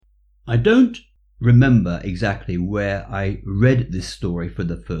I don't remember exactly where I read this story for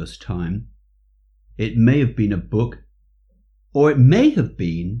the first time. It may have been a book, or it may have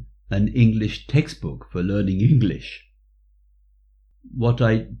been an English textbook for learning English. What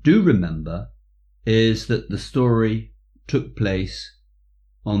I do remember is that the story took place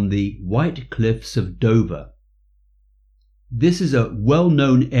on the White Cliffs of Dover. This is a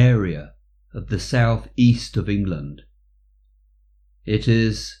well-known area of the southeast of England. It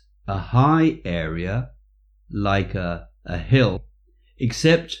is a high area, like a hill,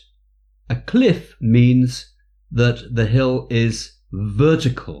 except a cliff means that the hill is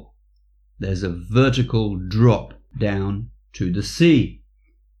vertical. There's a vertical drop down to the sea.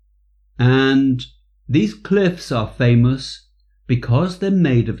 And these cliffs are famous because they're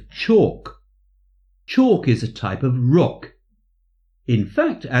made of chalk. Chalk is a type of rock. In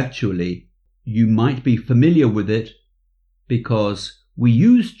fact, actually, you might be familiar with it because we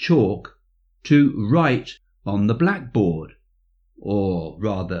use chalk to write on the blackboard. Or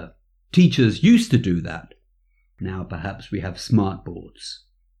rather, teachers used to do that. Now perhaps we have smart boards.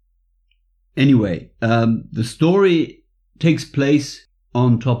 Anyway, the story takes place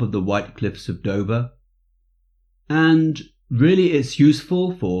on top of the White Cliffs of Dover. And really it's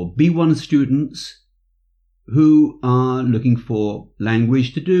useful for B1 students who are looking for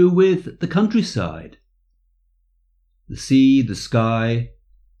language to do with the countryside, the sea, the sky,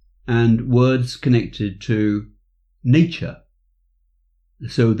 and words connected to nature.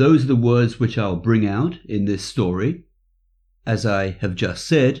 So those are the words which I'll bring out in this story. As I have just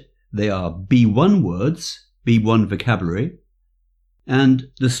said, they are B1 words, B1 vocabulary, and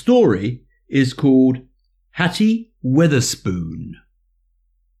the story is called Hattie Weatherspoon.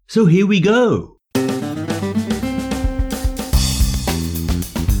 So here we go.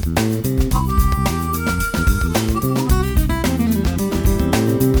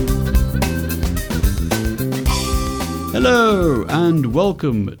 Hello and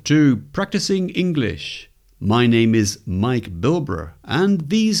welcome to Practicing English. My name is Mike Bilbrough and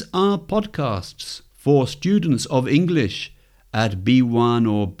these are podcasts for students of English at B1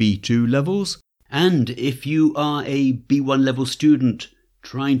 or B2 levels. And if you are a B1 level student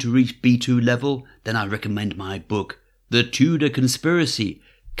trying to reach B2 level, then I recommend my book, The Tudor Conspiracy.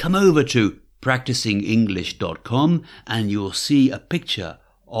 Come over to practicingenglish.com and you'll see a picture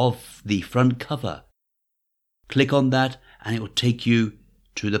of the front cover. Click on that and it will take you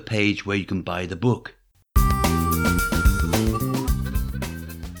to the page where you can buy the book.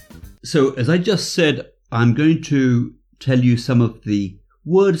 So, as I just said, I'm going to tell you some of the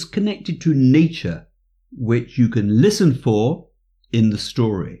words connected to nature which you can listen for in the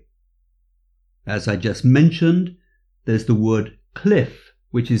story. As I just mentioned, there's the word cliff,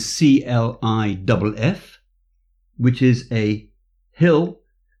 which is C-L-I-F-F, which is a hill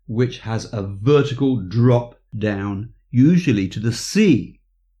which has a vertical drop down, usually to the sea,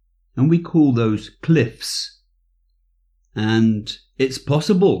 and we call those cliffs. And it's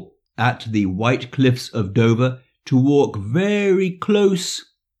possible at the White Cliffs of Dover to walk very close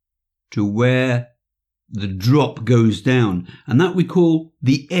to where the drop goes down, and that we call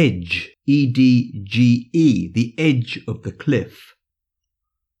the edge, E-D-G-E, the edge of the cliff.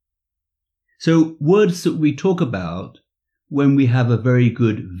 So words that we talk about when we have a very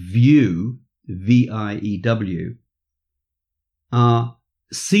good view, V-I-E-W, are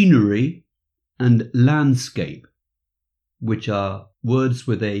scenery and landscape, which are words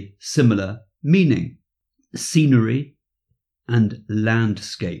with a similar meaning. Scenery and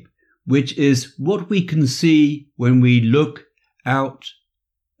landscape, which is what we can see when we look out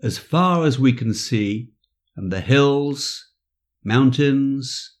as far as we can see, and the hills,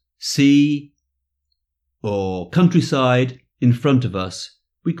 mountains, sea, or countryside in front of us,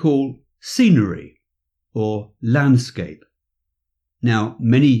 we call scenery or landscape. Now,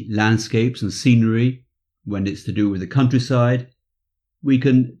 many landscapes and scenery, when it's to do with the countryside, we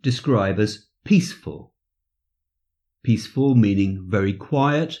can describe as peaceful. Peaceful meaning very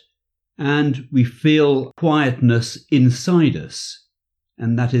quiet, and we feel quietness inside us,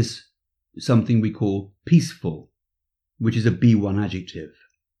 and that is something we call peaceful, which is a B1 adjective.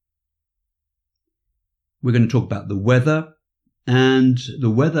 We're going to talk about the weather, and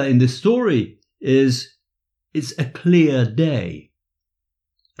the weather in this story it's a clear day.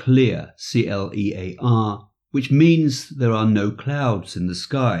 Clear, C-L-E-A-R, which means there are no clouds in the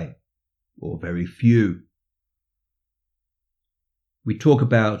sky, or very few. We talk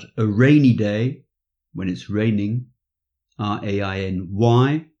about a rainy day, when it's raining,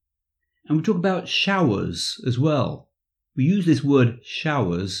 R-A-I-N-Y, and we talk about showers as well. We use this word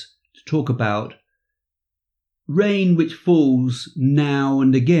showers to talk about rain which falls now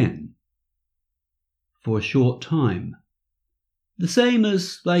and again, for a short time. The same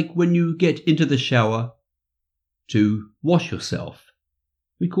as like when you get into the shower to wash yourself.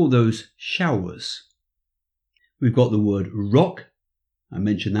 We call those showers. We've got the word rock. I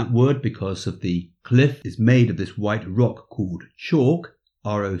mention that word because of the cliff is made of this white rock called chalk,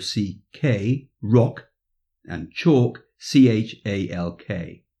 R-O-C-K, rock, and chalk,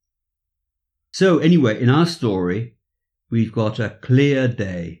 C-H-A-L-K. So anyway, in our story, we've got a clear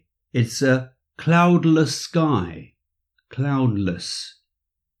day. It's a cloudless sky, cloudless,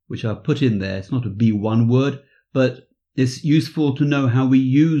 which I've put in there. It's not a B1 word, but it's useful to know how we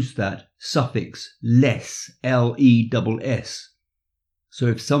use that suffix less, L-E-S-S. So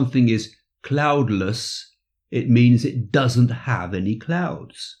if something is cloudless, it means it doesn't have any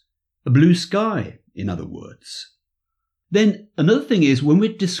clouds. A blue sky, in other words. Then another thing is when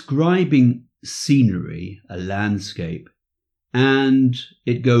we're describing scenery, a landscape, and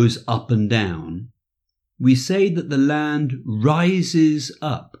it goes up and down, we say that the land rises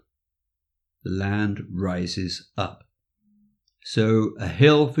up. The land rises up. So a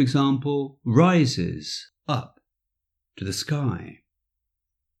hill, for example, rises up to the sky.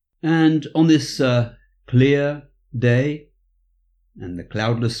 And on this clear day and the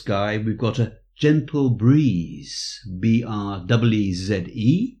cloudless sky, we've got a gentle breeze,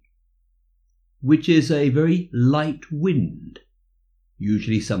 B-R-E-E-Z-E, which is a very light wind,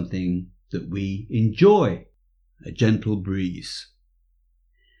 usually something that we enjoy, a gentle breeze.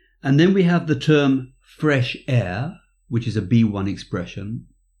 And then we have the term fresh air, which is a B1 expression.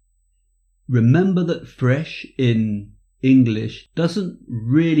 Remember that fresh in English doesn't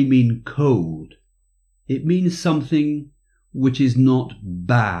really mean cold. It means something which is not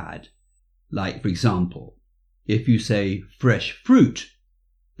bad. Like, for example, if you say fresh fruit,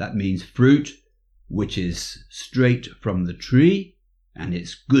 that means fruit which is straight from the tree and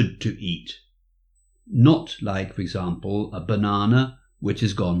it's good to eat. Not like, for example, a banana which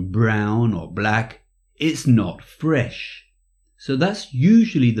has gone brown or black. It's not fresh. So that's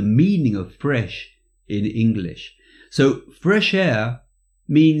usually the meaning of fresh in English. So fresh air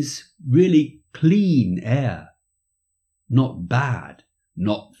means really clean air, not bad.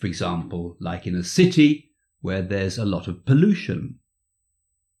 Not, for example, like in a city where there's a lot of pollution.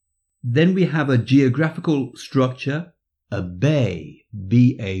 Then we have a geographical structure, a bay,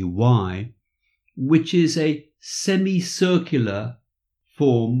 B-A-Y, which is a semicircular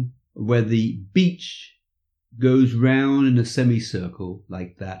form where the beach goes round in a semicircle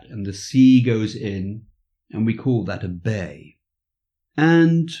like that, and the sea goes in, and we call that a bay.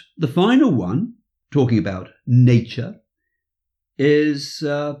 And the final one, talking about nature, is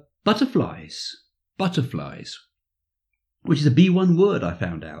butterflies, which is a B1 word I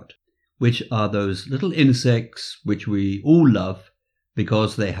found out, which are those little insects which we all love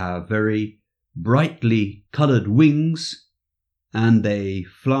because they have very brightly coloured wings and they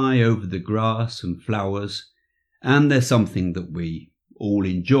fly over the grass and flowers, and they're something that we all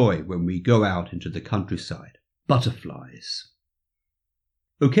enjoy when we go out into the countryside. Butterflies.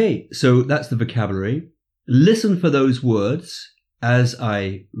 Okay, so that's the vocabulary. Listen for those words as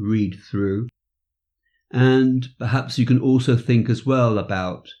I read through, and perhaps you can also think as well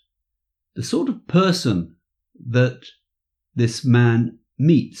about the sort of person that this man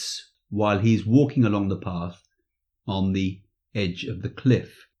meets while he's walking along the path on the edge of the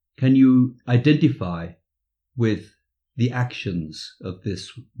cliff. Can you identify with the actions of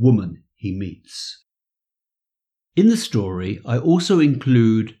this woman he meets? In the story, I also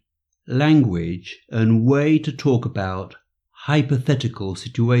include language and way to talk about hypothetical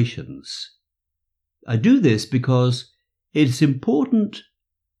situations. I do this because it's important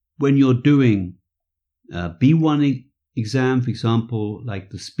when you're doing a B1 exam, for example, like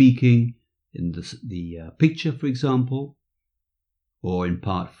the speaking in the picture, for example, or in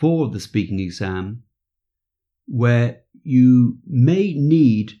part 4 of the speaking exam, where you may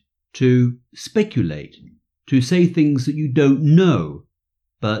need to speculate, to say things that you don't know,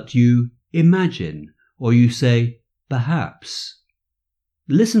 but you imagine, or you say, perhaps.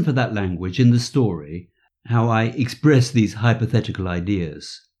 Listen for that language in the story, how I express these hypothetical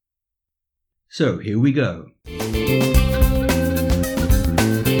ideas. So here we go.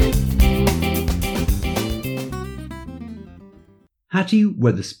 Hattie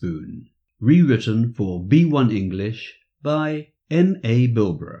Weatherspoon, rewritten for B1 English by M.A.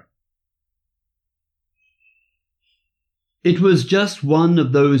 Bilborough. It was just one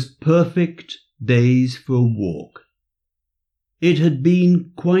of those perfect days for a walk. It had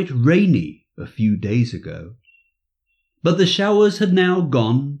been quite rainy a few days ago, but the showers had now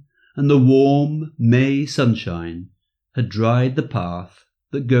gone and the warm May sunshine had dried the path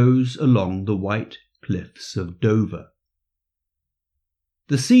that goes along the white cliffs of Dover.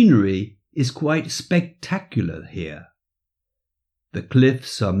 The scenery is quite spectacular here. The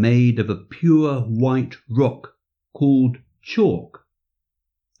cliffs are made of a pure white rock called chalk,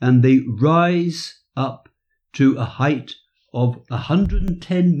 and they rise up to a height of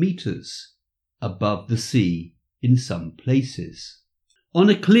 110 metres above the sea in some places. On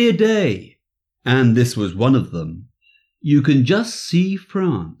a clear day, and this was one of them, you can just see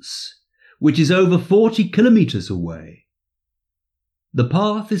France, which is over 40 kilometres away. The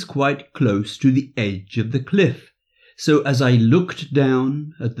path is quite close to the edge of the cliff, so as I looked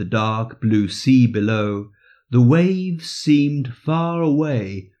down at the dark blue sea below, the waves seemed far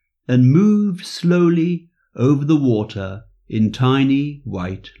away and moved slowly over the water in tiny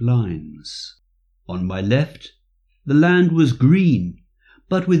white lines. On my left, the land was green,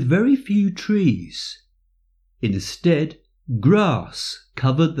 but with very few trees. Instead, grass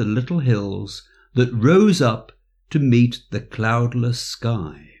covered the little hills that rose up to meet the cloudless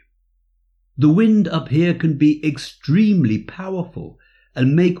sky. The wind up here can be extremely powerful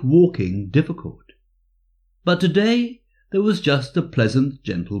and make walking difficult. But today there was just a pleasant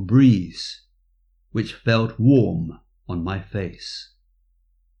gentle breeze, which felt warm on my face.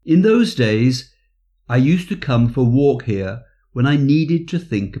 In those days, I used to come for a walk here when I needed to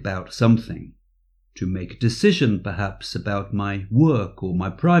think about something, to make a decision perhaps about my work or my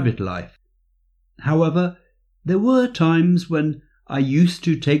private life. However, there were times when I used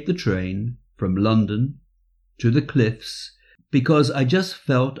to take the train from London to the cliffs because I just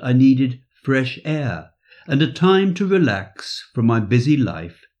felt I needed fresh air and a time to relax from my busy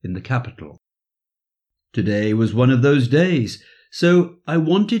life in the capital. Today was one of those days, so I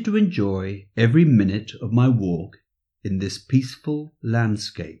wanted to enjoy every minute of my walk in this peaceful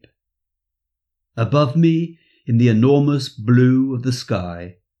landscape. Above me, in the enormous blue of the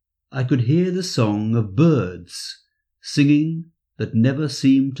sky, I could hear the song of birds, singing that never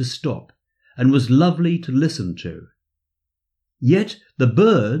seemed to stop, and was lovely to listen to. Yet the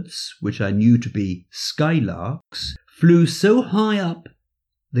birds, which I knew to be skylarks, flew so high up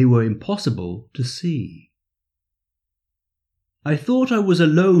they were impossible to see. I thought I was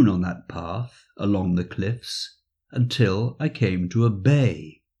alone on that path along the cliffs until I came to a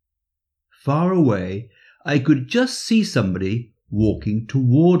bay. Far away, I could just see somebody walking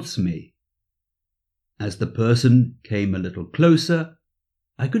towards me. As the person came a little closer,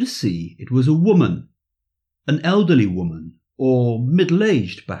 I could see it was a woman, an elderly woman, or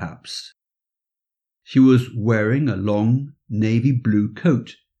middle-aged perhaps. She was wearing a long navy blue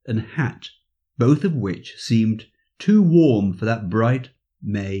coat and hat, both of which seemed too warm for that bright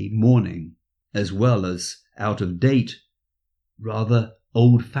May morning, as well as out of date, rather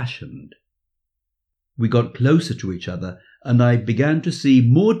old-fashioned. We got closer to each other, and I began to see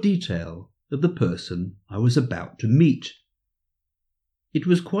more detail of the person I was about to meet. It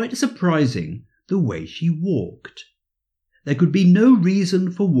was quite surprising the way she walked. There could be no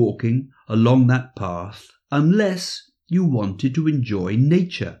reason for walking along that path unless you wanted to enjoy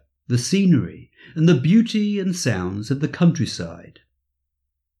nature, the scenery, and the beauty and sounds of the countryside.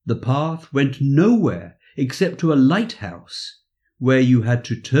 The path went nowhere except to a lighthouse, where you had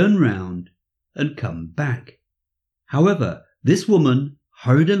to turn round and come back. However, this woman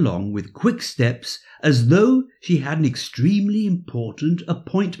hurried along with quick steps as though she had an extremely important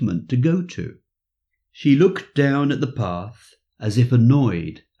appointment to go to. She looked down at the path as if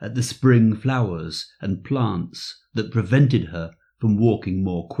annoyed at the spring flowers and plants that prevented her from walking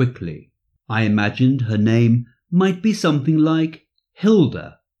more quickly. I imagined her name might be something like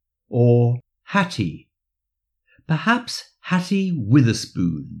Hilda or Hattie. Perhaps Hattie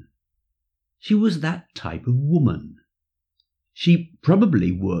Weatherspoon. She was that type of woman. She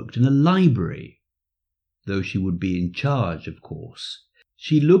probably worked in a library, though she would be in charge, of course.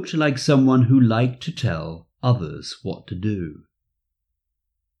 She looked like someone who liked to tell others what to do.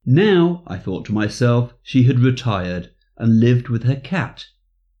 Now, I thought to myself, she had retired and lived with her cat,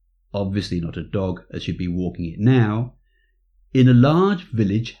 obviously not a dog as she'd be walking it now, in a large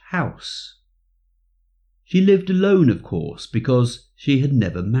village house. She lived alone, of course, because she had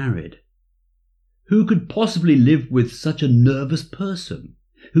never married. Who could possibly live with such a nervous person,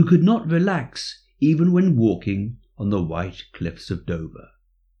 who could not relax even when walking on the white cliffs of Dover?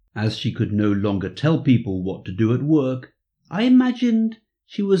 As she could no longer tell people what to do at work, I imagined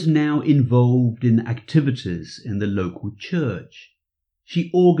she was now involved in activities in the local church. She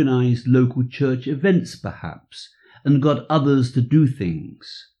organized local church events, perhaps, and got others to do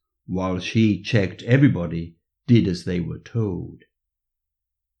things, while she checked everybody did as they were told.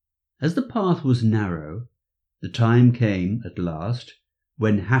 As the path was narrow, the time came at last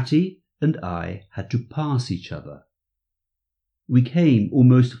when Hattie and I had to pass each other. We came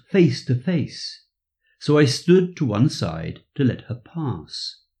almost face to face, so I stood to one side to let her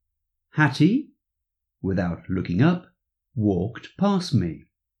pass. Hattie, without looking up, walked past me.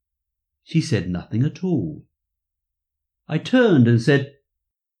 She said nothing at all. I turned and said,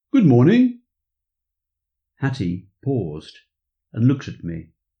 "Good morning." Hattie paused and looked at me.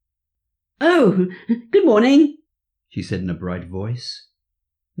 "Oh, good morning," she said in a bright voice.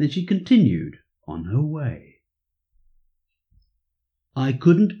 Then she continued on her way. I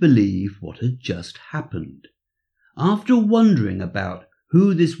couldn't believe what had just happened. After wondering about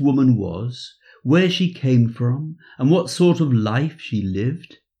who this woman was, where she came from, and what sort of life she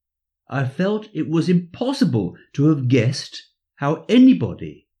lived, I felt it was impossible to have guessed how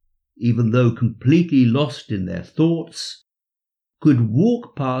anybody, even though completely lost in their thoughts, could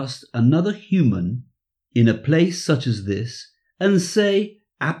walk past another human in a place such as this and say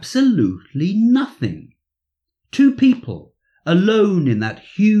absolutely nothing. Two people alone in that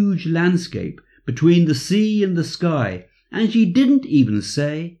huge landscape between the sea and the sky, and she didn't even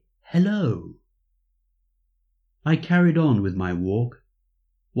say hello. I carried on with my walk,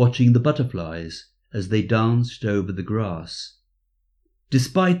 watching the butterflies as they danced over the grass.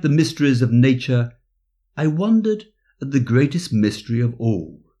 Despite the mysteries of nature, I wondered at the greatest mystery of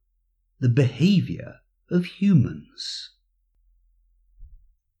all, the behavior of humans.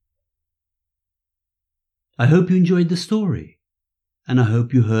 I hope you enjoyed the story, and I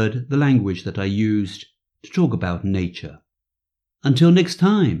hope you heard the language that I used to talk about nature. Until next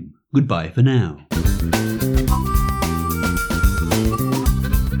time, goodbye for now.